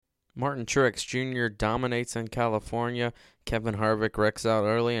Martin Truex Jr. dominates in California. Kevin Harvick wrecks out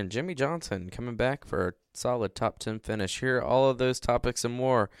early, and Jimmy Johnson coming back for a solid top 10 finish. Here, all of those topics and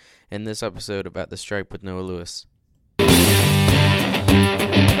more in this episode of At the Stripe with Noah Lewis.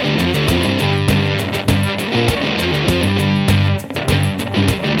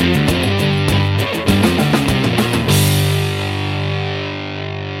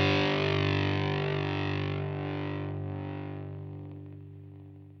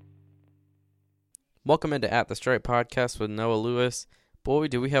 Welcome into At the Stripe podcast with Noah Lewis. Boy,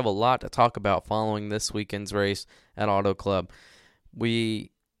 do we have a lot to talk about following this weekend's race at Auto Club.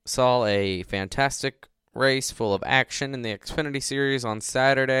 We saw a fantastic race full of action in the Xfinity Series on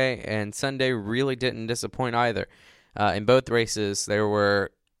Saturday, and Sunday really didn't disappoint either. In both races, there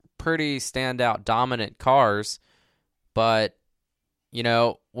were pretty standout dominant cars, but,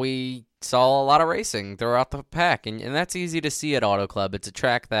 we saw a lot of racing throughout the pack, and that's easy to see at Auto Club. It's a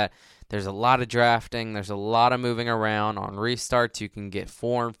track that there's a lot of drafting. There's a lot of moving around. On restarts, you can get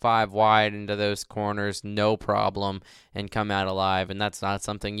 4 and 5 wide into those corners, no problem, and come out alive. And that's not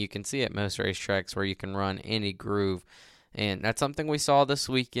something you can see at most racetracks where you can run any groove. And that's something we saw this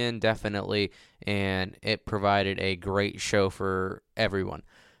weekend, definitely, and it provided a great show for everyone.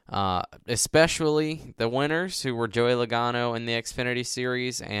 Especially the winners, who were Joey Logano in the Xfinity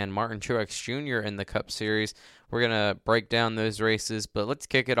Series and Martin Truex Jr. in the Cup Series. We're going to break down those races, but let's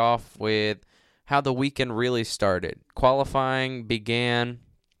kick it off with how the weekend really started. Qualifying began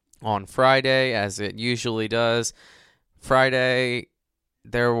on Friday, as it usually does. Friday,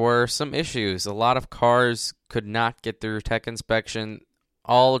 there were some issues. A lot of cars could not get through tech inspection.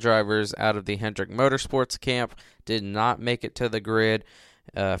 All drivers out of the Hendrick Motorsports camp did not make it to the grid.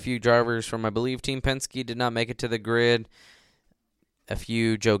 A few drivers from, I believe, Team Penske did not make it to the grid. A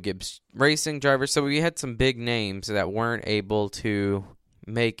few Joe Gibbs Racing drivers. So we had some big names that weren't able to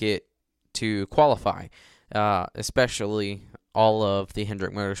make it to qualify, especially all of the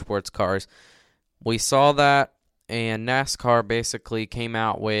Hendrick Motorsports cars. We saw that, and NASCAR basically came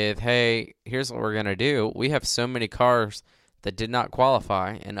out with, hey, here's what we're going to do. We have so many cars that did not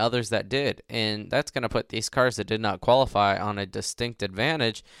qualify and others that did. And that's going to put these cars that did not qualify on a distinct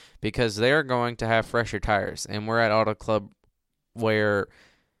advantage because they're going to have fresher tires. And we're at Auto Club where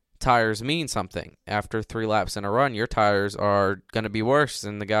tires mean something. After 3 laps in a run, your tires are going to be worse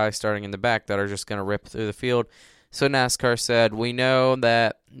than the guys starting in the back that are just going to rip through the field. So NASCAR said, we know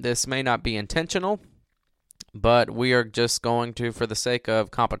that this may not be intentional, but we are just going to, for the sake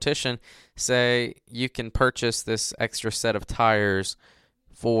of competition, say you can purchase this extra set of tires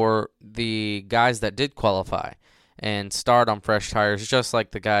for the guys that did qualify and start on fresh tires, just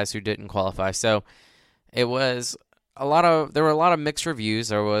like the guys who didn't qualify. So it was there were a lot of mixed reviews.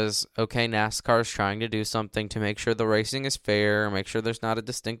 There was, okay, NASCAR's trying to do something to make sure the racing is fair, make sure there's not a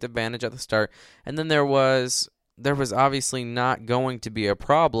distinct advantage at the start. And then there was obviously not going to be a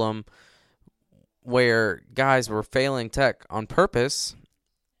problem where guys were failing tech on purpose,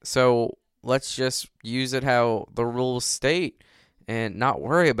 so let's just use it how the rules state and not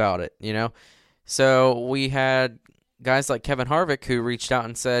worry about it, So we had guys like Kevin Harvick who reached out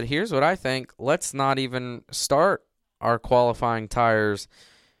and said, here's what I think, let's not even start our qualifying tires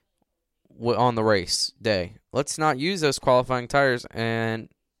on the race day. Let's not use those qualifying tires and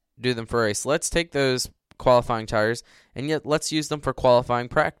do them for a race. Let's take those qualifying tires, and yet let's use them for qualifying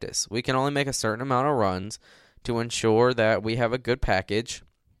practice. We can only make a certain amount of runs to ensure that we have a good package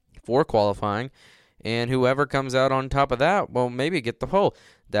for qualifying, and whoever comes out on top of that will maybe get the pole.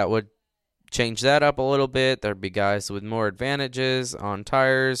 That would change that up a little bit. There'd be guys with more advantages on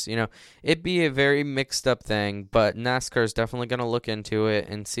tires. It'd be a very mixed up thing, but NASCAR is definitely going to look into it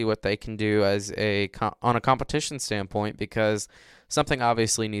and see what they can do as on a competition standpoint, because something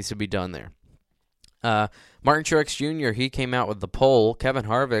obviously needs to be done there. Martin Truex Jr., he came out with the pole. Kevin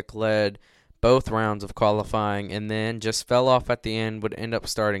Harvick led both rounds of qualifying and then just fell off at the end, would end up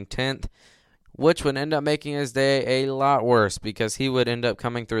starting 10th, which would end up making his day a lot worse because he would end up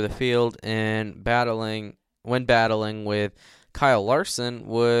coming through the field and battling with Kyle Larson,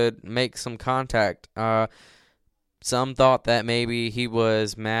 would make some contact. Some thought that maybe he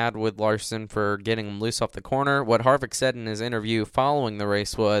was mad with Larson for getting him loose off the corner. What Harvick said in his interview following the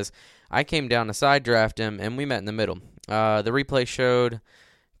race was, I came down to side draft him, and we met in the middle. The replay showed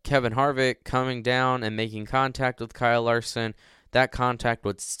Kevin Harvick coming down and making contact with Kyle Larson. That contact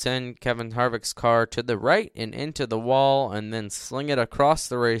would send Kevin Harvick's car to the right and into the wall, and then sling it across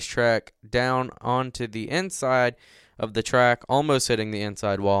the racetrack down onto the inside of the track, almost hitting the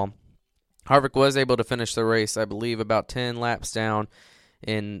inside wall. Harvick was able to finish the race, I believe, about 10 laps down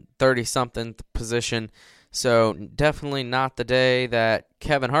in 30-something position. So definitely not the day that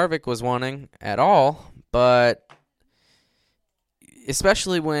Kevin Harvick was wanting at all, but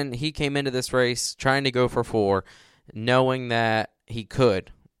especially when he came into this race trying to go for 4, knowing that he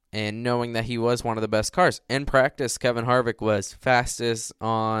could and knowing that he was one of the best cars. In practice, Kevin Harvick was fastest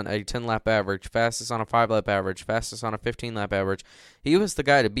on a 10-lap average, fastest on a 5-lap average, fastest on a 15-lap average. He was the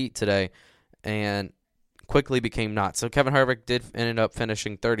guy to beat today and quickly became not. So Kevin Harvick did end up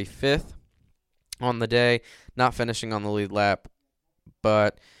finishing 35th on the day, not finishing on the lead lap,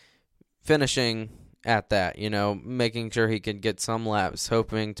 but finishing at that, making sure he could get some laps,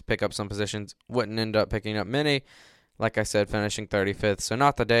 hoping to pick up some positions. Wouldn't end up picking up many. Like I said, finishing 35th. So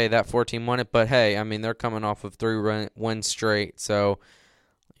not the day that 4 team won it, but hey, they're coming off of 3 wins straight. So,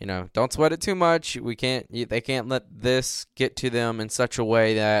 don't sweat it too much. They can't let this get to them in such a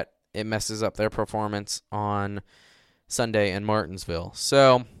way that it messes up their performance on Sunday in Martinsville.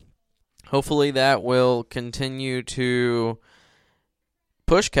 So hopefully that will continue to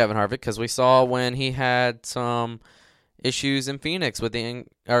push Kevin Harvick, because we saw when he had some issues in Phoenix in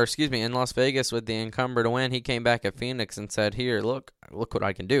Las Vegas with the encumber to win, he came back at Phoenix and said, "Here, look what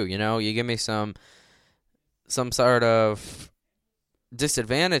I can do. You give me some sort of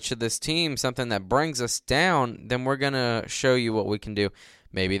disadvantage to this team, something that brings us down, then we're gonna show you what we can do."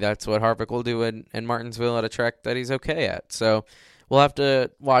 Maybe that's what Harvick will do in Martinsville at a track that he's okay at. So we'll have to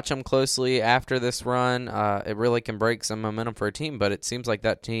watch him closely after this run. It really can break some momentum for a team, but it seems like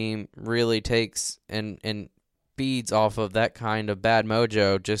that team really takes and feeds off of that kind of bad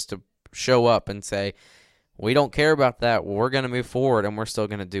mojo just to show up and say, we don't care about that. We're going to move forward, and we're still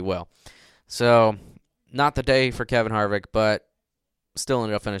going to do well. So not the day for Kevin Harvick, but still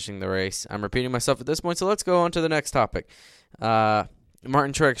ended up finishing the race. I'm repeating myself at this point, so let's go on to the next topic.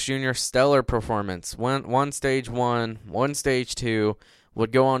 Martin Truex Jr. stellar performance. One stage 1, one stage 2,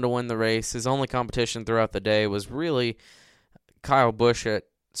 would go on to win the race. His only competition throughout the day was really Kyle Busch at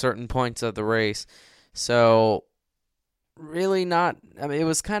certain points of the race. So really not, it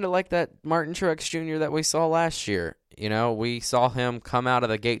was kind of like that Martin Truex Jr. that we saw last year. We saw him come out of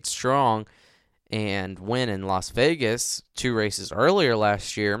the gate strong and win in Las Vegas 2 races earlier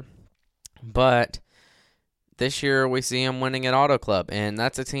last year. But this year, we see him winning at Auto Club, and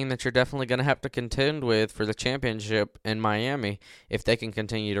that's a team that you're definitely going to have to contend with for the championship in Miami if they can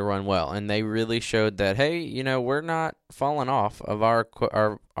continue to run well. And they really showed that, hey, we're not falling off of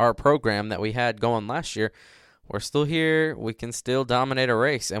our program that we had going last year. We're still here. We can still dominate a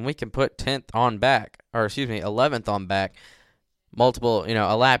race, and we can put 11th on back, multiple,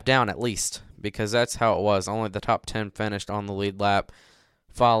 a lap down at least, because that's how it was. Only the top 10 finished on the lead lap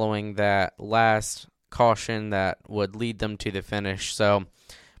following that last caution that would lead them to the finish. So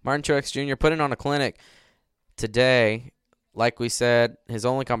Martin Truex Jr. putting on a clinic today. Like we said, his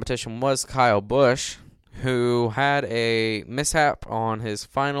only competition was Kyle Busch, who had a mishap on his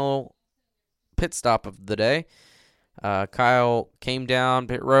final pit stop of the day. Kyle came down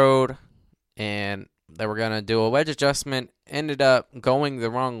pit road, and they were going to do a wedge adjustment. Ended up going the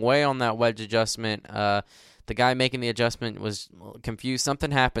wrong way on that wedge adjustment. The guy making the adjustment was confused.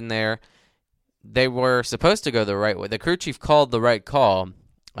 Something happened there. They were supposed to go the right way. The crew chief called the right call.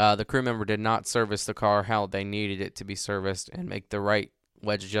 The crew member did not service the car how they needed it to be serviced and make the right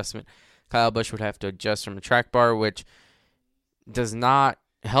wedge adjustment. Kyle Busch would have to adjust from a track bar, which does not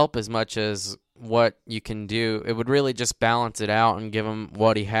help as much as what you can do. It would really just balance it out and give him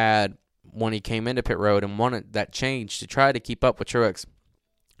what he had when he came into pit road and wanted that change to try to keep up with Truex.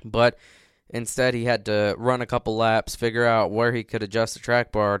 But instead, he had to run a couple laps, figure out where he could adjust the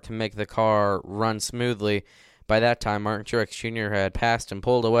track bar to make the car run smoothly. By that time, Martin Truex Jr. had passed and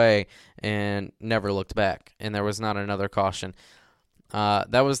pulled away and never looked back, and there was not another caution.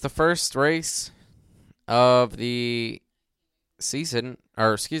 That was the first race of the season,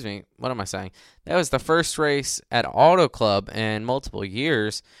 or excuse me, what am I saying? That was the first race at Auto Club in multiple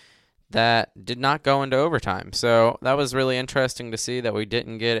years that did not go into overtime. So that was really interesting to see that we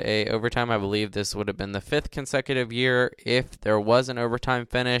didn't get a overtime. I believe this would have been the 5th consecutive year if there was an overtime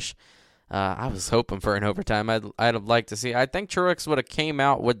finish. I was hoping for an overtime. I'd have liked to see. I think Truex would have came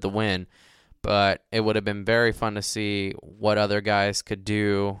out with the win, but it would have been very fun to see what other guys could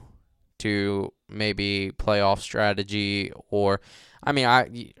do to maybe playoff strategy, or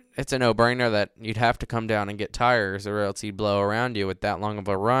it's a no-brainer that you'd have to come down and get tires or else he'd blow around you with that long of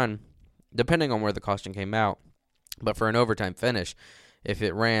a run, depending on where the caution came out. But for an overtime finish, if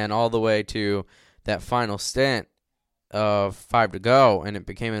it ran all the way to that final stint of 5 to go and it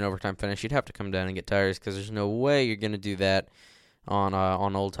became an overtime finish, you'd have to come down and get tires because there's no way you're going to do that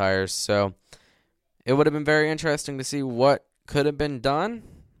on old tires. So it would have been very interesting to see what could have been done.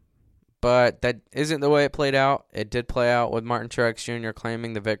 but that isn't the way it played out. It did play out with Martin Truex Jr.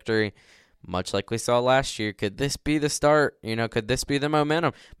 claiming the victory, much like we saw last year. Could this be the start? Could this be the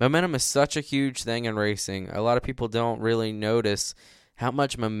momentum? Momentum is such a huge thing in racing. A lot of people don't really notice how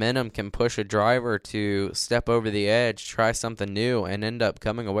much momentum can push a driver to step over the edge, try something new, and end up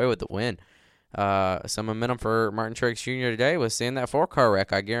coming away with the win. Some momentum for Martin Truex Jr. today was seeing that 4-car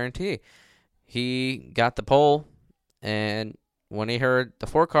wreck, I guarantee. He got the pole, and when he heard the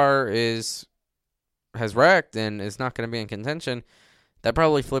 4-car has wrecked and is not going to be in contention, that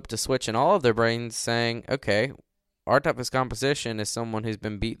probably flipped a switch in all of their brains saying, okay, our toughest competition is someone who's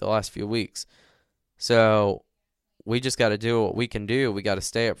been beat the last few weeks. So we just got to do what we can do. We got to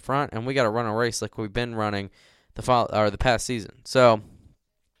stay up front, and we got to run a race like we've been running the past season. So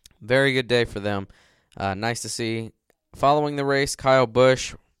very good day for them. Nice to see. Following the race, Kyle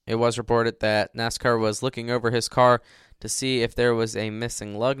Busch, it was reported that NASCAR was looking over his car to see if there was a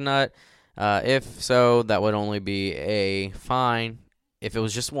missing lug nut. If so, that would only be a fine. If it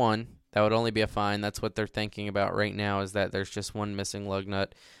was just one, that would only be a fine. That's what they're thinking about right now, is that there's just one missing lug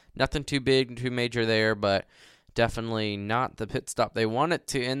nut. Nothing too big, too major there, but definitely not the pit stop they wanted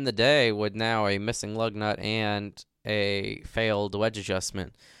to end the day with now a missing lug nut and a failed wedge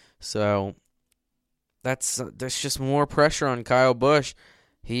adjustment. So there's just more pressure on Kyle Busch.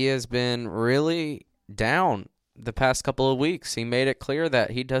 He has been really down the past couple of weeks. He made it clear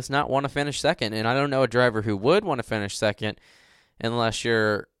that he does not want to finish second, and I don't know a driver who would want to finish second unless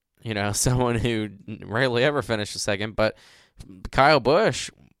you're, someone who rarely ever finishes second. But Kyle Busch,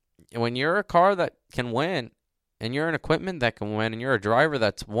 when you're a car that can win, and you're an equipment that can win, and you're a driver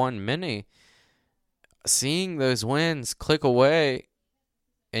that's won many, seeing those wins click away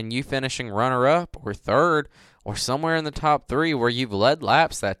and you finishing runner-up or third or somewhere in the top 3 where you've led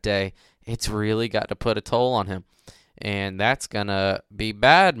laps that day, it's really got to put a toll on him. And that's going to be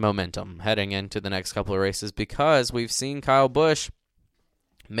bad momentum heading into the next couple of races, because we've seen Kyle Busch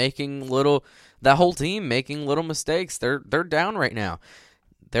that whole team making little mistakes. They're down right now.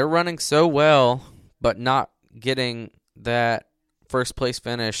 They're running so well, but not getting that first place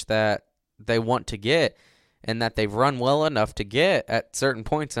finish that they want to get and that they've run well enough to get at certain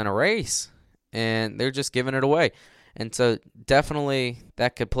points in a race, and they're just giving it away. And so definitely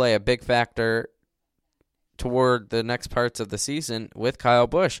that could play a big factor toward the next parts of the season with Kyle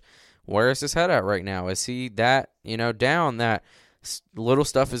Busch. Where is his head at right now? Is he that, down that little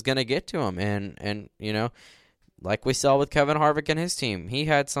stuff is going to get to him? And like we saw with Kevin Harvick and his team, he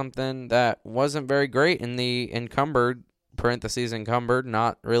had something that wasn't very great in the encumbered,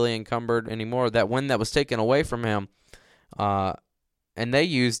 not really encumbered anymore, that win that was taken away from him. And they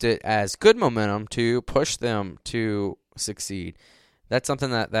used it as good momentum to push them to succeed. That's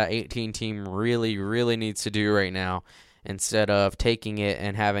something that 18 team really, really needs to do right now, instead of taking it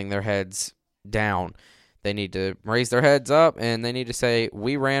and having their heads down. They need to raise their heads up, and they need to say,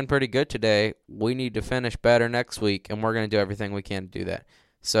 we ran pretty good today. We need to finish better next week, and we're going to do everything we can to do that.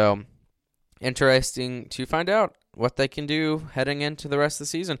 So, interesting to find out what they can do heading into the rest of the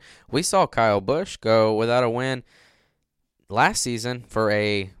season. We saw Kyle Busch go without a win last season for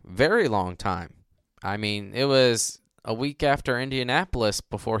a very long time. I mean, it was a week after Indianapolis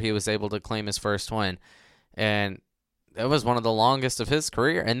before he was able to claim his first win, and it was one of the longest of his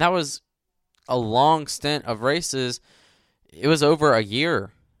career, and that was a long stint of races. It was over a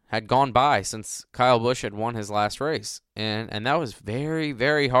year had gone by since Kyle Busch had won his last race, and that was very,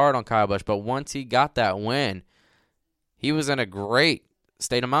 very hard on Kyle Busch. But once he got that win, he was in a great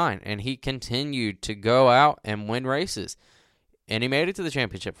state of mind, and he continued to go out and win races, and he made it to the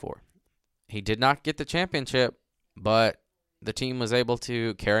championship 4. He did not get the championship, but the team was able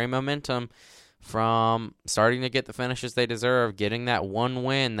to carry momentum from starting to get the finishes they deserve, getting that one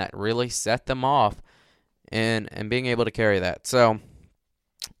win that really set them off, and being able to carry that. So,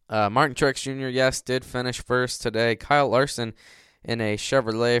 Martin Truex Jr., yes, did finish first today. Kyle Larson in a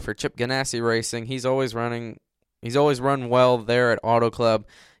Chevrolet for Chip Ganassi Racing. He's always run well there at Auto Club.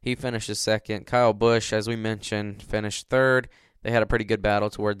 He finishes second. Kyle Busch, as we mentioned, finished third. They had a pretty good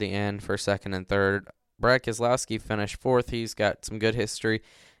battle toward the end for second and third. Brad Keselowski finished fourth. He's got some good history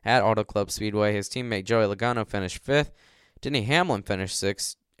at Auto Club Speedway. His teammate Joey Logano finished fifth. Denny Hamlin finished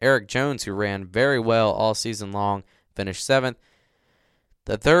sixth. Eric Jones, who ran very well all season long, finished seventh.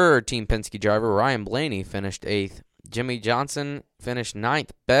 The third Team Penske driver, Ryan Blaney, finished eighth. Jimmy Johnson finished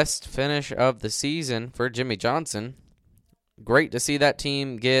ninth. Best finish of the season for Jimmy Johnson. Great to see that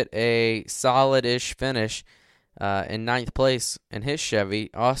team get a solid-ish finish in ninth place in his Chevy.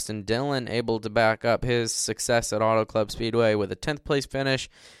 Austin Dillon able to back up his success at Auto Club Speedway with a 10th place finish.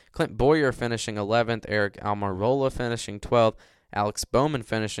 Clint Bowyer finishing 11th. Eric Almirola finishing 12th. Alex Bowman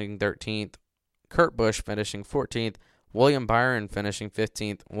finishing 13th, Kurt Busch finishing 14th, William Byron finishing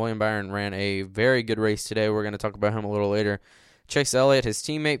 15th. William Byron ran a very good race today. We're going to talk about him a little later. Chase Elliott, his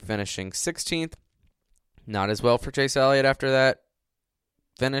teammate, finishing 16th. Not as well for Chase Elliott after that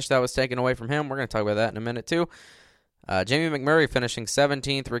finish that was taken away from him. We're going to talk about that in a minute, too. Jamie McMurray finishing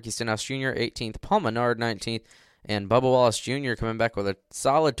 17th. Ricky Stenhouse Jr. 18th. Paul Menard 19th. And Bubba Wallace Jr. coming back with a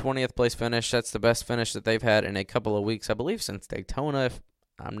solid 20th place finish. That's the best finish that they've had in a couple of weeks, I believe, since Daytona, if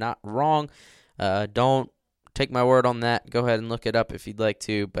I'm not wrong. Don't take my word on that. Go ahead and look it up if you'd like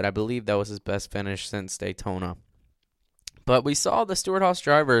to, but I believe that was his best finish since Daytona. But we saw the Stewart-Haas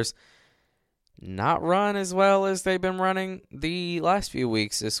drivers not run as well as they've been running the last few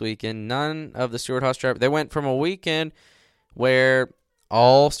weeks this weekend. None of the Stewart-Haas drivers. They went from a weekend where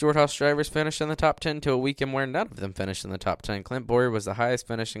all Stewart-Haas drivers finished in the top 10 to a weekend where none of them finished in the top 10. Clint Bowyer was the highest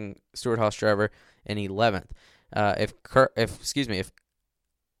finishing Stewart-Haas driver in 11th.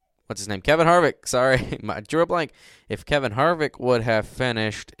 What's his name? Kevin Harvick. Sorry, I drew a blank. If Kevin Harvick would have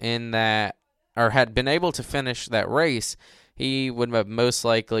finished in that, or had been able to finish that race, he would have most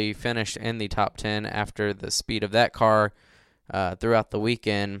likely finished in the top 10 after the speed of that car throughout the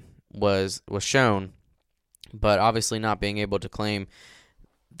weekend was shown. But obviously not being able to claim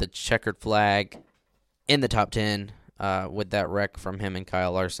the checkered flag in the top 10 with that wreck from him and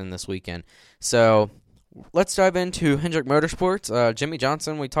Kyle Larson this weekend. So let's dive into Hendrick Motorsports. Jimmy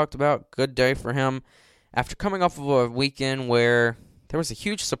Johnson, we talked about, good day for him after coming off of a weekend where there was a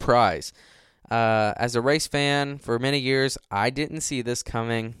huge surprise. As a race fan for many years, I didn't see this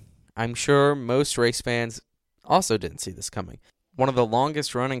coming. I'm sure most race fans also didn't see this coming. One of the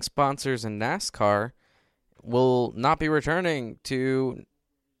longest running sponsors in NASCAR will not be returning to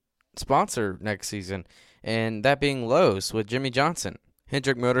sponsor next season, and that being Lowe's with Jimmy Johnson.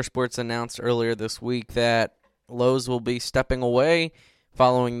 Hendrick Motorsports announced earlier this week that Lowe's will be stepping away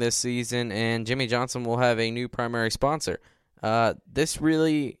following this season, and Jimmy Johnson will have a new primary sponsor. This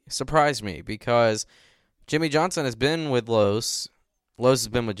really surprised me because Jimmy Johnson has been with Lowe's. Lowe's has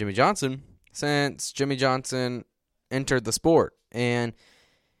been with Jimmy Johnson since Jimmy Johnson entered the sport. And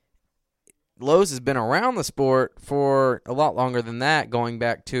Lowe's has been around the sport for a lot longer than that, going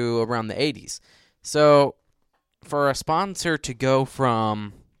back to around the 80s. So for a sponsor to go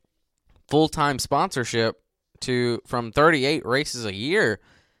from full-time sponsorship from 38 races a year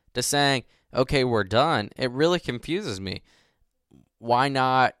to saying, okay, we're done, it really confuses me. Why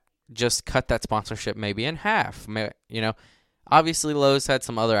not just cut that sponsorship maybe in half? Obviously Lowe's had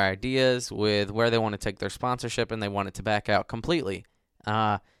some other ideas with where they want to take their sponsorship, and they want it to back out completely.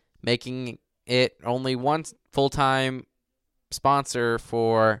 Making it only one full-time sponsor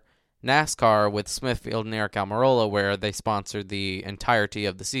for NASCAR with Smithfield and Eric Almirola, where they sponsored the entirety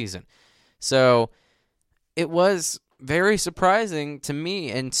of the season. So it was very surprising to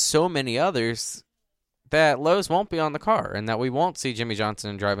me and so many others that Lowe's won't be on the car and that we won't see Jimmy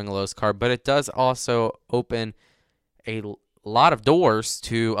Johnson driving a Lowe's car, but it does also open a lot of doors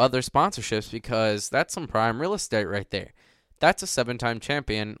to other sponsorships because that's some prime real estate right there. That's a 7-time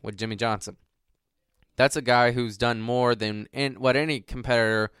champion with Jimmy Johnson. That's a guy who's done more than what any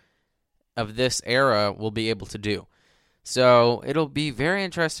competitor of this era will be able to do. So it'll be very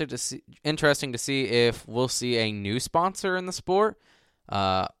interesting to see if we'll see a new sponsor in the sport.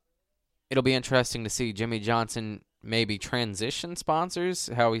 It'll be interesting to see Jimmy Johnson maybe transition sponsors,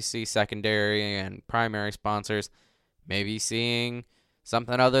 how we see secondary and primary sponsors, maybe seeing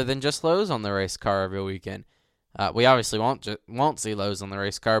something other than just Lowe's on the race car every weekend. We obviously won't see Lowe's on the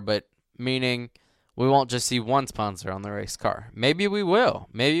race car, but meaning we won't just see one sponsor on the race car. Maybe we will.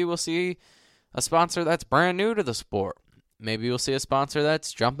 Maybe we'll see a sponsor that's brand new to the sport. Maybe we'll see a sponsor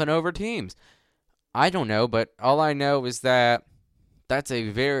that's jumping over teams. I don't know, but all I know is that that's a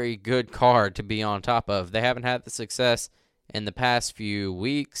very good card to be on top of. They haven't had the success in the past few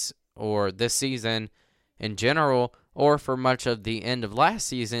weeks or this season in general or for much of the end of last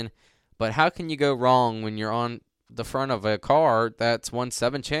season, but how can you go wrong when you're on the front of a car that's won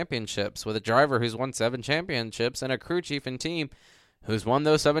 7 championships with a driver who's won 7 championships and a crew chief and team who's won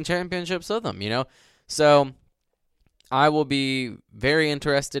those 7 championships with them, So I will be very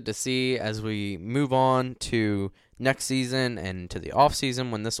interested to see as we move on to next season and to the off season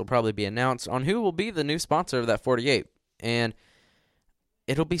when this will probably be announced on who will be the new sponsor of that 48. And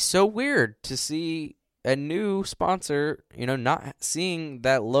it'll be so weird to see a new sponsor, not seeing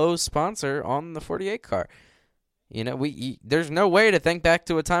that Lowe's sponsor on the 48 car. There's no way to think back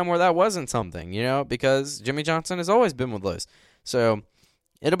to a time where that wasn't something, because Jimmy Johnson has always been with Lowe's. So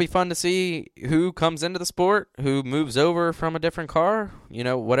it'll be fun to see who comes into the sport, who moves over from a different car,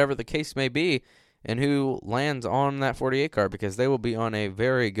 whatever the case may be. and who lands on that 48 car, because they will be on a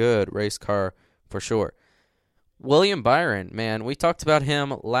very good race car for sure. William Byron, man, we talked about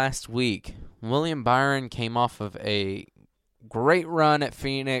him last week. William Byron came off of a great run at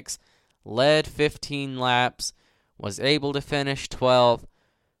Phoenix, led 15 laps, was able to finish 12th,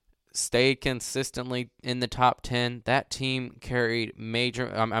 stayed consistently in the top 10. That team carried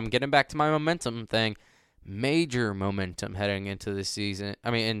major, I'm getting back to my momentum thing, major momentum heading into this season,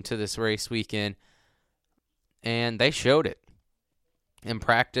 into this race weekend, and they showed it. In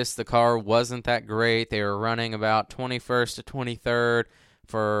practice, the car wasn't that great. They were running about 21st to 23rd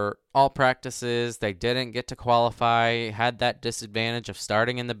for all practices. They didn't get to qualify, had that disadvantage of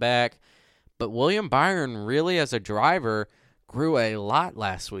starting in the back. But William Byron really, as a driver, grew a lot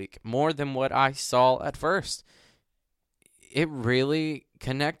last week, more than what I saw at first. It really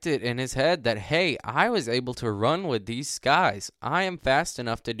connected in his head that, hey, I was able to run with these guys. I am fast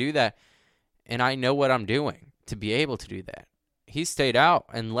enough to do that, and I know what I'm doing to be able to do that. He stayed out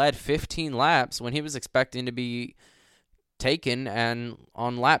and led 15 laps when he was expecting to be taken and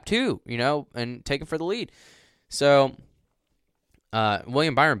on lap 2, and taken for the lead. So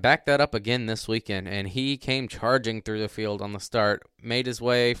William Byron backed that up again this weekend, and he came charging through the field on the start, made his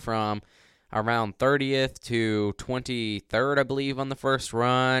way from around 30th to 23rd, I believe, on the first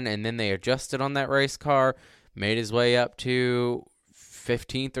run, and then they adjusted on that race car, made his way up to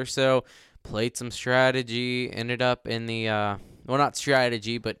 15th or so, played some strategy, ended up in the not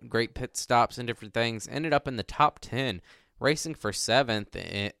strategy, but great pit stops and different things. Ended up in the top 10, racing for 7th.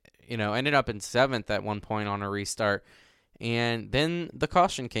 Ended up in 7th at one point on a restart. And then the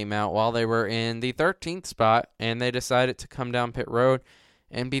caution came out while they were in the 13th spot, and they decided to come down pit road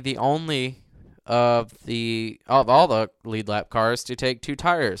and be the only of all the lead lap cars to take 2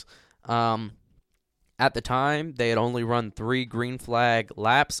 tires. At the time, they had only run 3 green flag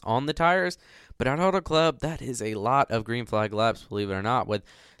laps on the tires, but at Auto Club, that is a lot of green flag laps, believe it or not. With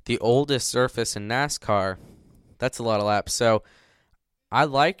the oldest surface in NASCAR, that's a lot of laps. So I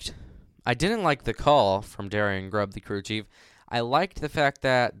didn't like the call from Darian Grubb, the crew chief. I liked the fact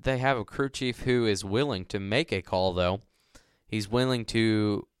that they have a crew chief who is willing to make a call, though. He's willing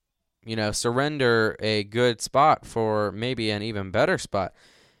to, surrender a good spot for maybe an even better spot.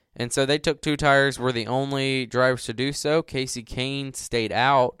 And so they took 2 tires, were the only drivers to do so. Casey Kane stayed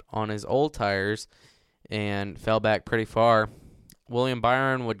out on his old tires and fell back pretty far. William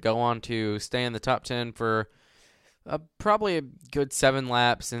Byron would go on to stay in the top 10 for probably a good 7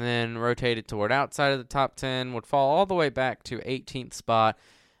 laps, and then rotated toward outside of the top 10, would fall all the way back to 18th spot,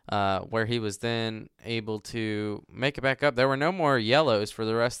 where he was then able to make it back up. There were no more yellows for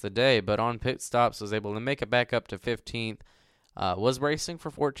the rest of the day, but on pit stops was able to make it back up to 15th. Was racing for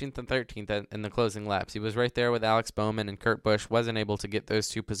 14th and 13th in the closing laps. He was right there with Alex Bowman and Kurt Busch. Wasn't able to get those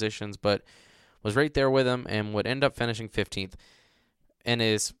 2 positions, but was right there with him and would end up finishing 15th in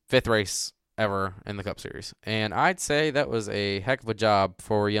his 5th race ever in the Cup Series. And I'd say that was a heck of a job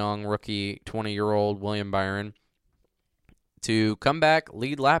for young rookie 20-year-old William Byron to come back,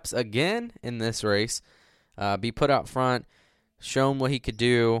 lead laps again in this race, be put out front, shown what he could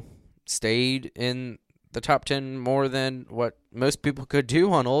do, stayed in the top 10 more than what most people could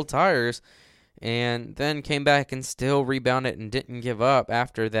do on old tires, and then came back and still rebounded and didn't give up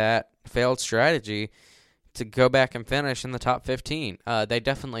after that failed strategy to go back and finish in the top 15. They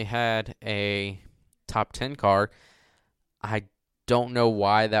definitely had a top 10 car. I don't know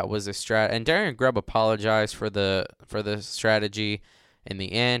why that was a strat. And Darian Grubb apologized for the strategy in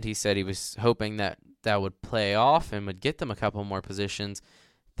the end. He said he was hoping that would play off and would get them a couple more positions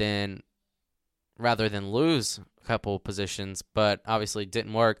rather than lose a couple positions, but obviously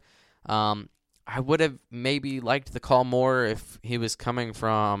didn't work. I would have maybe liked the call more if he was coming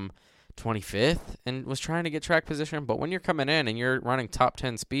from 25th and was trying to get track position, but when you're coming in and you're running top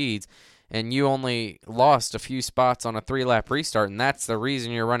 10 speeds and you only lost a few spots on a 3-lap restart, and that's the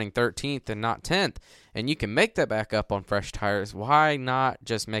reason you're running 13th and not 10th, and you can make that back up on fresh tires, why not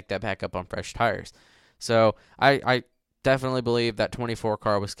just make that back up on fresh tires? So I definitely believe that 24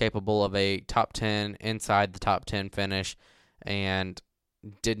 car was capable of a top 10, inside the top 10 finish, and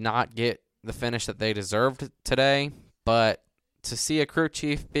did not get the finish that they deserved today. But to see a crew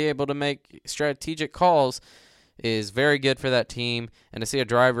chief be able to make strategic calls is very good for that team, and to see a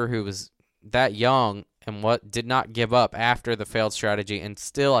driver who was that young and did not give up after the failed strategy and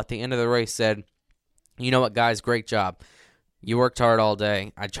still at the end of the race said, you know what, guys, great job. You worked hard all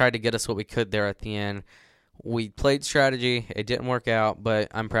day. I tried to get us what we could there at the end. We played strategy. It didn't work out, but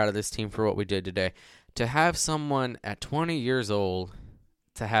I'm proud of this team for what we did today. To have someone at 20 years old,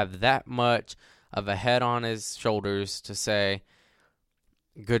 to have that much of a head on his shoulders to say,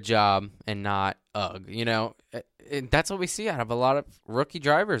 good job and not ugh. That's what we see out of a lot of rookie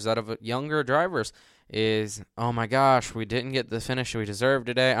drivers, out of younger drivers, is, oh my gosh, we didn't get the finish we deserved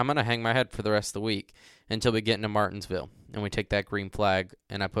today. I'm going to hang my head for the rest of the week until we get into Martinsville and we take that green flag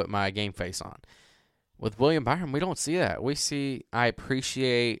and I put my game face on. With William Byron, we don't see that. We see, I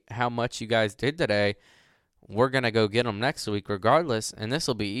appreciate how much you guys did today. We're going to go get them next week regardless, and this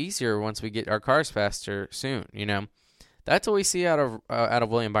will be easier once we get our cars faster soon, That's what we see out of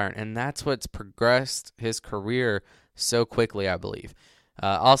William Byron, and that's what's progressed his career so quickly, I believe.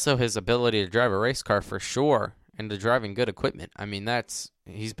 Also, his ability to drive a race car for sure, and to driving good equipment. I mean,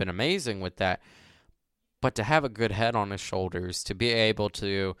 he's been amazing with that. But to have a good head on his shoulders, to be able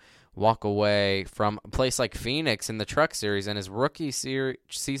to walk away from a place like Phoenix in the Truck Series and his rookie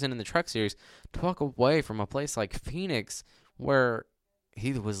season in the Truck Series, to walk away from a place like Phoenix where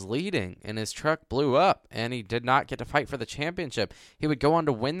he was leading and his truck blew up and he did not get to fight for the championship. He would go on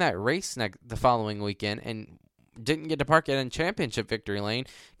to win that race the following weekend and didn't get to park it in championship victory lane,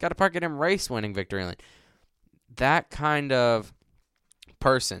 got to park it in race winning victory lane. That kind of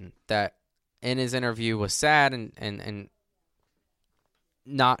person that in his interview was sad and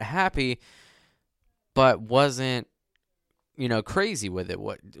not happy, but wasn't, crazy with it.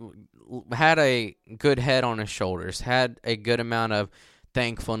 What had a good head on his shoulders, had a good amount of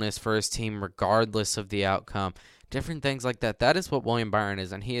thankfulness for his team regardless of the outcome. Different things like that. That is what William Byron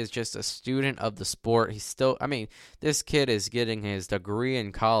is, and he is just a student of the sport. He's still, this kid is getting his degree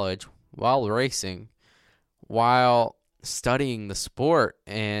in college while racing, while studying the sport,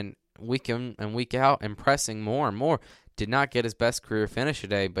 and week in and week out impressing more and more. Did not get his best career finish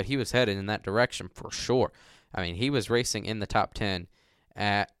today, but he was headed in that direction for sure. He was racing in the top 10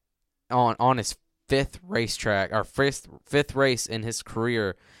 on his fifth racetrack, or fifth race in his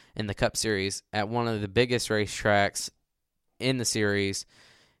career in the Cup Series at one of the biggest racetracks in the series,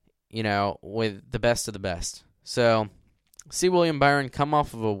 with the best of the best. So, see William Byron come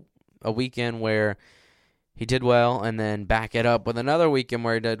off of a weekend where he did well and then back it up with another weekend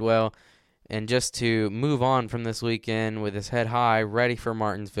where he did well. And just to move on from this weekend with his head high, ready for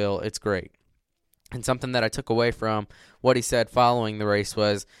Martinsville, it's great. And something that I took away from what he said following the race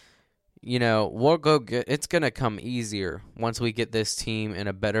was, we'll go get, it's going to come easier once we get this team in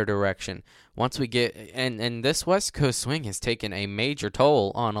a better direction. Once we get, and this West Coast swing has taken a major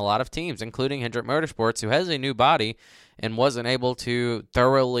toll on a lot of teams, including Hendrick Motorsports, who has a new body and wasn't able to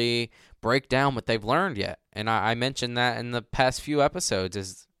thoroughly break down what they've learned yet. And I mentioned that in the past few episodes,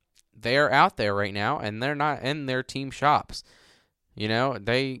 is they're out there right now and they're not in their team shops.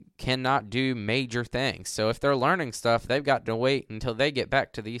 They cannot do major things. So if they're learning stuff, they've got to wait until they get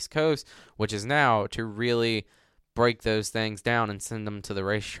back to the East Coast, which is now, to really break those things down and send them to the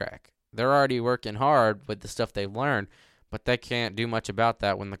racetrack. They're already working hard with the stuff they've learned, but they can't do much about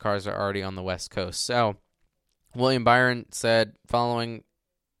that when the cars are already on the West Coast. So William Byron said following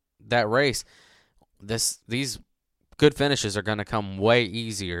that race, these good finishes are going to come way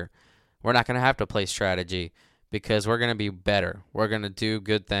easier. We're not going to have to play strategy, because we're going to be better. We're going to do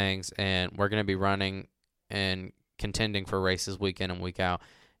good things, and we're going to be running and contending for races week in and week out.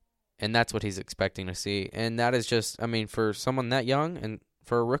 And that's what he's expecting to see. And that is just, for someone that young and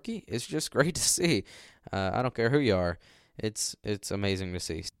for a rookie, it's just great to see. I don't care who you are. It's amazing to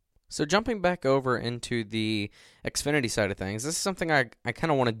see. So jumping back over into the Xfinity side of things, this is something I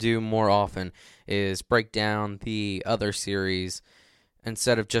kind of want to do more often, is break down the other series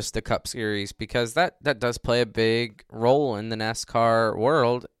instead of just the Cup Series, because that does play a big role in the NASCAR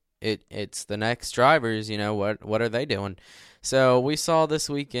world. It's the next drivers, what are they doing? So we saw this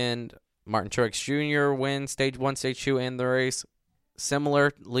weekend Martin Truex Jr. win Stage 1, Stage 2, and the race.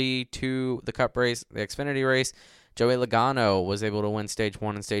 Similarly to the Cup race, the Xfinity race, Joey Logano was able to win Stage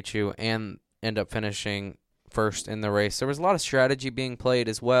 1 and Stage 2 and end up finishing first in the race. There was a lot of strategy being played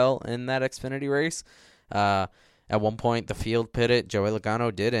as well in that Xfinity race. At one point, the field pitted, Joey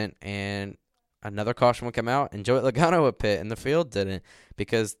Logano didn't, and another caution would come out, and Joey Logano would pit, and the field didn't,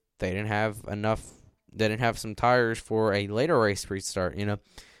 because they didn't have some tires for a later race restart,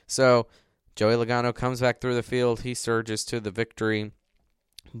 So Joey Logano comes back through the field, he surges to the victory,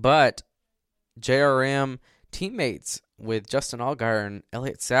 but JRM teammates with Justin Allgaier and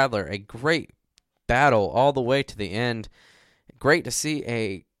Elliott Sadler, a great battle all the way to the end. Great to see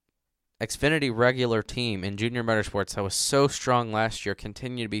a Xfinity regular team in Junior Motorsports that was so strong last year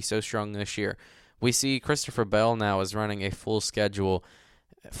continue to be so strong this year. We see Christopher Bell now is running a full schedule,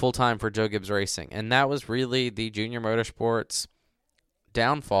 full-time for Joe Gibbs Racing, and that was really the Junior Motorsports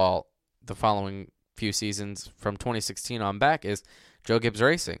downfall the following few seasons from 2016 on back, is Joe Gibbs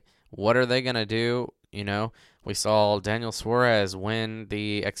Racing. What are they going to do You know, we saw Daniel Suarez win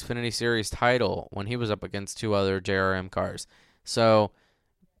the Xfinity Series title when he was up against two other JRM cars. So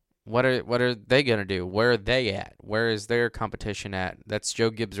what are they going to do? Where are they at? Where is their competition at? That's Joe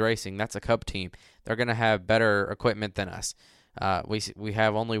Gibbs Racing. That's a Cup team. They're going to have better equipment than us. We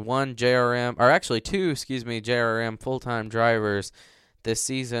have only one JRM, or actually two, JRM full-time drivers this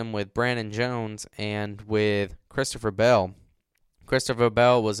season with Brandon Jones and with Christopher Bell. Christopher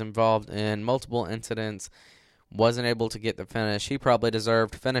Bell was involved in multiple incidents, wasn't able to get the finish. He probably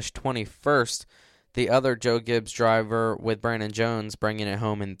deserved, finished 21st. The other Joe Gibbs driver with Brandon Jones bringing it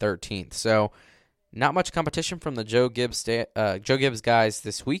home in 13th. So not much competition from the Joe Gibbs guys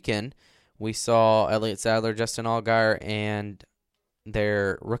this weekend. We saw Elliott Sadler, Justin Allgaier, and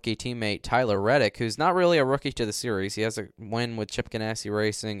their rookie teammate Tyler Reddick, who's not really a rookie to the series. He has a win with Chip Ganassi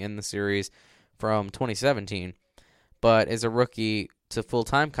Racing in the series from 2017, but is a rookie to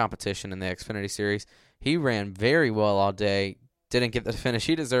full-time competition in the Xfinity Series. He ran very well all day. Didn't get the finish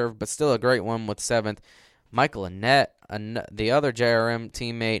he deserved, but still a great one with 7th. Michael Annett, the other JRM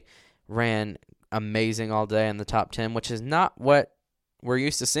teammate, ran amazing all day in the top 10, which is not what we're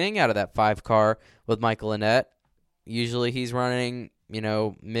used to seeing out of that 5 car with Michael Annett. Usually he's running,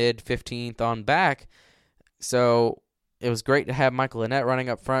 mid 15th on back. So it was great to have Michael Annett running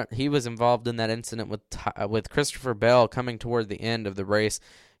up front. He was involved in that incident with Christopher Bell coming toward the end of the race.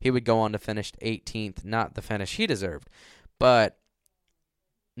 He would go on to finish 18th, not the finish he deserved. But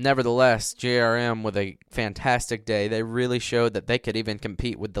nevertheless, JRM with a fantastic day. They really showed that they could even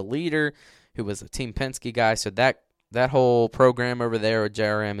compete with the leader, who was a Team Penske guy. So that whole program over there at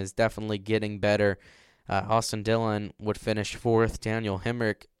JRM is definitely getting better. Austin Dillon would finish 4th. Daniel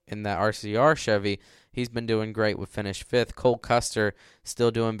Hemrick in that RCR Chevy, he's been doing great, would finish 5th. Cole Custer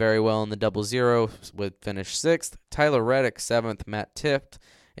still doing very well in the 00, would finish 6th. Tyler Reddick 7th. Matt Tifft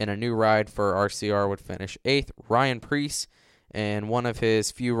in a new ride for RCR would finish 8th. Ryan Preece in one of his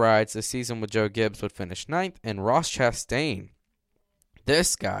few rides this season with Joe Gibbs would finish 9th. And Ross Chastain,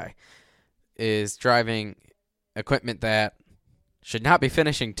 this guy is driving equipment that should not be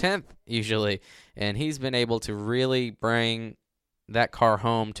finishing 10th usually, and he's been able to really bring that car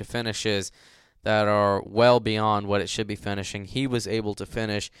home to finishes that are well beyond what it should be finishing. He was able to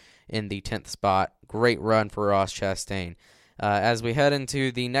finish in the 10th spot. Great run for Ross Chastain. As we head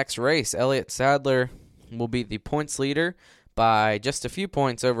into the next race, Elliott Sadler will be the points leader by just a few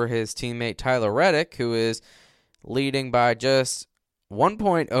points over his teammate Tyler Reddick, who is leading by just 1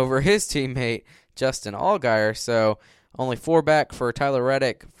 point over his teammate Justin Allgaier. So only 4 back for Tyler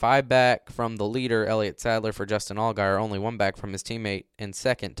Reddick, 5 back from the leader, Elliott Sadler, for Justin Allgaier, only 1 back from his teammate in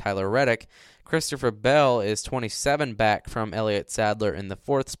second, Tyler Reddick. Christopher Bell is 27 back from Elliott Sadler in the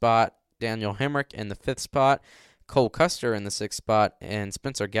 4th spot, Daniel Hemrick in the 5th spot, Cole Custer in the 6th spot, and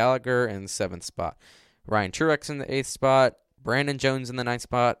Spencer Gallagher in the 7th spot. Ryan Truex in the 8th spot, Brandon Jones in the 9th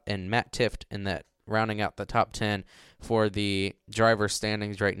spot, and Matt Tifft in that, rounding out the top 10 for the driver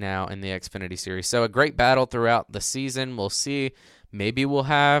standings right now in the Xfinity Series. So a great battle throughout the season. We'll see. Maybe we'll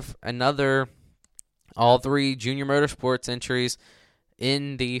have another all 3 Junior Motorsports entries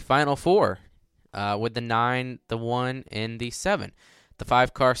in the Final 4 with the 9, the 1, and the 7. The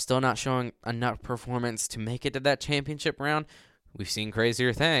 5 car still not showing enough performance to make it to that championship round. We've seen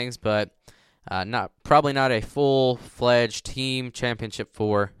crazier things, but probably not a full-fledged team championship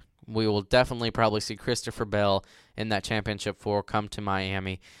 4. We will definitely probably see Christopher Bell in that championship 4 come to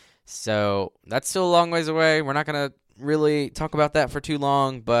Miami. So that's still a long ways away. We're not going to really talk about that for too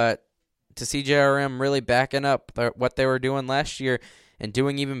long, but to see JRM really backing up what they were doing last year and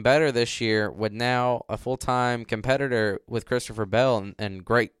doing even better this year with now a full-time competitor with Christopher Bell and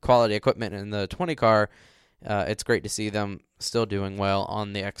great quality equipment in the 20 car, it's great to see them still doing well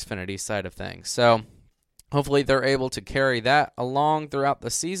on the Xfinity side of things. So hopefully they're able to carry that along throughout the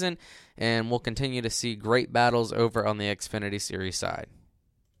season, and we'll continue to see great battles over on the Xfinity Series side.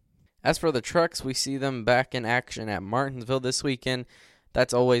 As for the trucks, we see them back in action at Martinsville this weekend.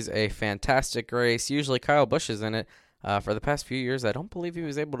 That's always a fantastic race. Usually Kyle Busch is in it. For the past few years, I don't believe he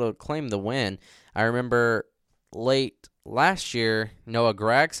was able to claim the win. I remember late last year, Noah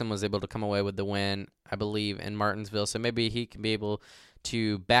Gragson was able to come away with the win, I believe, in Martinsville. So maybe he can be able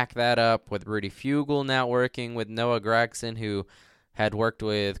to back that up with Rudy Fugle now working with Noah Gragson, who had worked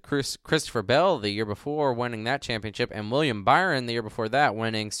with Christopher Bell the year before, winning that championship, and William Byron the year before that,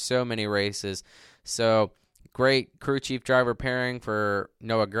 winning so many races. So great crew chief driver pairing for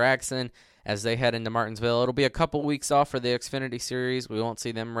Noah Gragson as they head into Martinsville. It'll be a couple weeks off for the Xfinity Series. We won't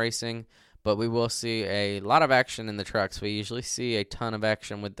see them racing, but we will see a lot of action in the trucks. We usually see a ton of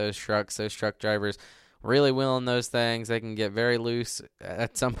action with those trucks. Those truck drivers really wheeling those things. They can get very loose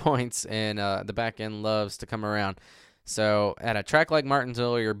at some points, and the back end loves to come around. So at a track like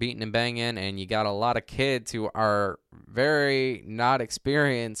Martinsville, you're beating and banging, and you got a lot of kids who are very not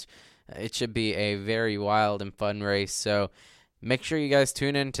experienced. It should be a very wild and fun race. So make sure you guys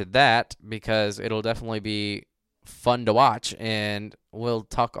tune into that, because it'll definitely be fun to watch, and we'll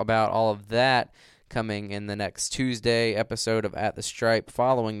talk about all of that coming in the next Tuesday episode of At the Stripe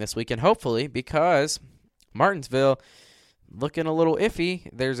following this weekend, hopefully, because Martinsville looking a little iffy.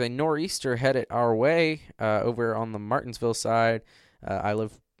 There's a nor'easter headed our way over on the Martinsville side. I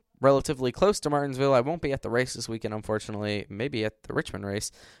live relatively close to Martinsville. I won't be at the race this weekend, unfortunately. Maybe at the Richmond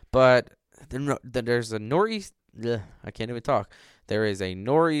race. But there's a nor'easter. I can't even talk. There is a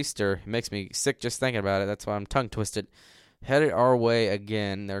nor'easter. It makes me sick just thinking about it. That's why I'm tongue-twisted. Headed our way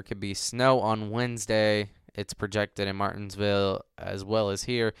again. There could be snow on Wednesday. It's projected in Martinsville as well as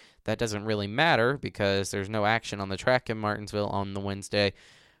here. That doesn't really matter because there's no action on the track in Martinsville on the Wednesday.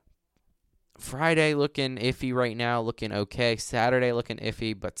 Friday looking iffy right now, looking okay. Saturday looking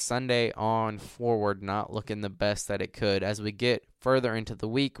iffy, but Sunday on forward not looking the best that it could. As we get further into the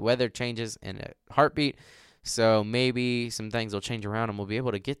week, weather changes in a heartbeat, so maybe some things will change around and we'll be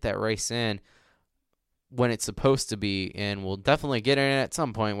able to get that race in when it's supposed to be, and we'll definitely get in at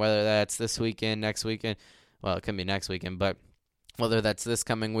some point, whether that's this weekend, next weekend. Well, it can be next weekend, but whether that's this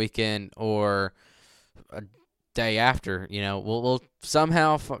coming weekend or a day after, we'll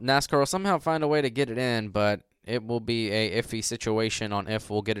somehow, NASCAR will somehow find a way to get it in, but it will be a iffy situation on if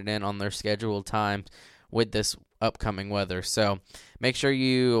we'll get it in on their scheduled times with this upcoming weather. So make sure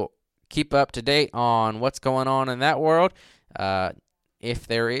you keep up to date on what's going on in that world. If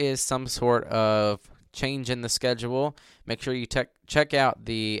there is some sort of change in the schedule, make sure you check out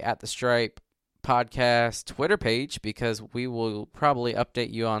the At the Stripe podcast Twitter page, because we will probably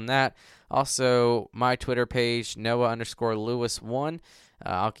update you on that. Also, my Twitter page, Noah_Lewis1.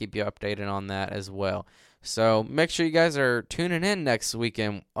 I'll keep you updated on that as well. So make sure you guys are tuning in next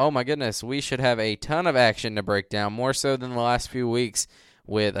weekend. Oh my goodness, we should have a ton of action to break down, more so than the last few weeks.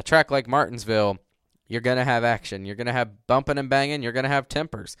 With a track like Martinsville, you're going to have action. You're going to have bumping and banging. You're going to have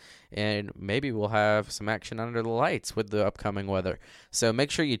tempers. And maybe we'll have some action under the lights with the upcoming weather. So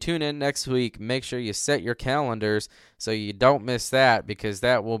make sure you tune in next week. Make sure you set your calendars so you don't miss that, because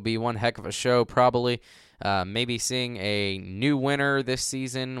that will be one heck of a show probably. Maybe seeing a new winner this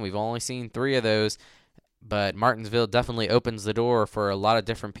season. We've only seen 3 of those. But Martinsville definitely opens the door for a lot of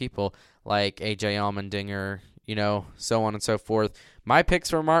different people like A.J. Allmendinger, so on and so forth. My picks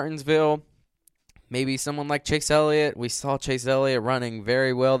for Martinsville, maybe someone like Chase Elliott. We saw Chase Elliott running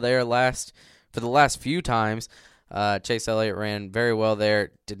very well there for the last few times. Chase Elliott ran very well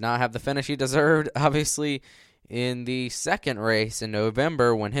there. Did not have the finish he deserved, obviously, in the second race in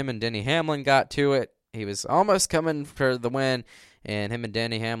November when him and Denny Hamlin got to it. He was almost coming for the win, and him and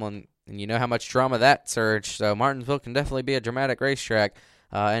Denny Hamlin, and you know how much drama that surged. So Martinsville can definitely be a dramatic racetrack.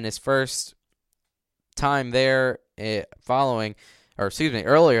 And his first time there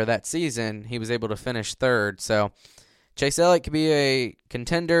earlier that season, he was able to finish third. So Chase Elliott could be a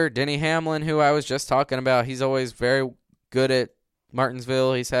contender. Denny Hamlin, who I was just talking about, he's always very good at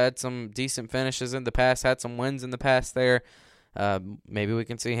Martinsville. He's had some decent finishes in the past, had some wins in the past there. Maybe we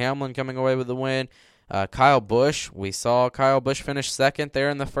can see Hamlin coming away with the win. Kyle Busch, we saw Kyle Busch finish second there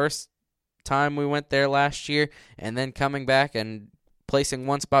in the first time we went there last year, and then coming back and placing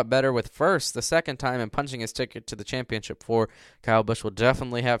one spot better with first the second time and punching his ticket to the championship for. Kyle Busch will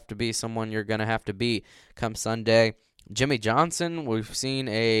definitely have to be someone you're going to have to beat come Sunday. Jimmy Johnson, we've seen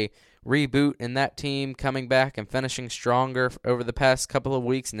a reboot in that team, coming back and finishing stronger over the past couple of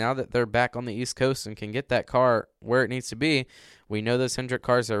weeks now that they're back on the East Coast and can get that car where it needs to be. We know those Hendrick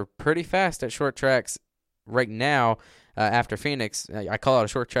cars are pretty fast at short tracks right now after Phoenix. I call it a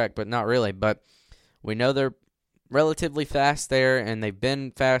short track, but not really. But we know they're relatively fast there, and they've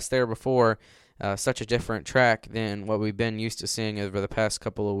been fast there before. Such a different track than what we've been used to seeing over the past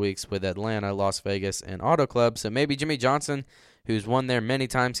couple of weeks with Atlanta, Las Vegas, and Auto Club. So maybe Jimmy Johnson, who's won there many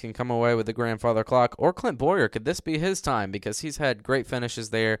times, can come away with the grandfather clock. Or Clint Boyer, could this be his time? Because he's had great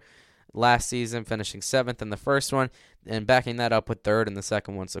finishes there last season, finishing 7th in the first one and backing that up with 3rd in the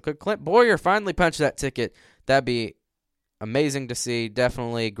second one. So could Clint Boyer finally punch that ticket? That'd be amazing to see.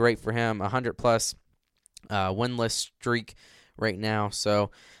 Definitely great for him. 100-plus winless streak right now.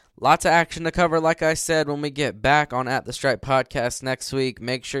 So lots of action to cover, like I said, when we get back on At the Stripe podcast next week.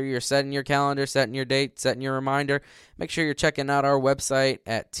 Make sure you're setting your calendar, setting your date, setting your reminder. Make sure you're checking out our website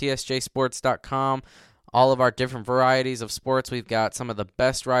at tsjsports.com. All of our different varieties of sports. We've got some of the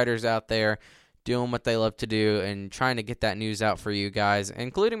best writers out there doing what they love to do and trying to get that news out for you guys,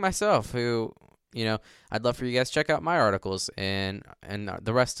 including myself, who I'd love for you guys to check out my articles and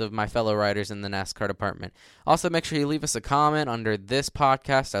the rest of my fellow writers in the NASCAR department. Also, make sure you leave us a comment under this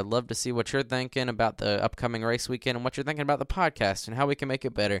podcast. I'd love to see what you're thinking about the upcoming race weekend and what you're thinking about the podcast and how we can make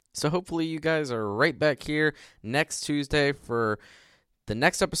it better. So hopefully you guys are right back here next Tuesday for the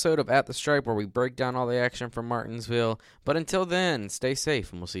next episode of At the Stripe, where we break down all the action from Martinsville. But until then, stay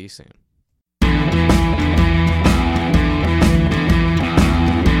safe, and we'll see you soon.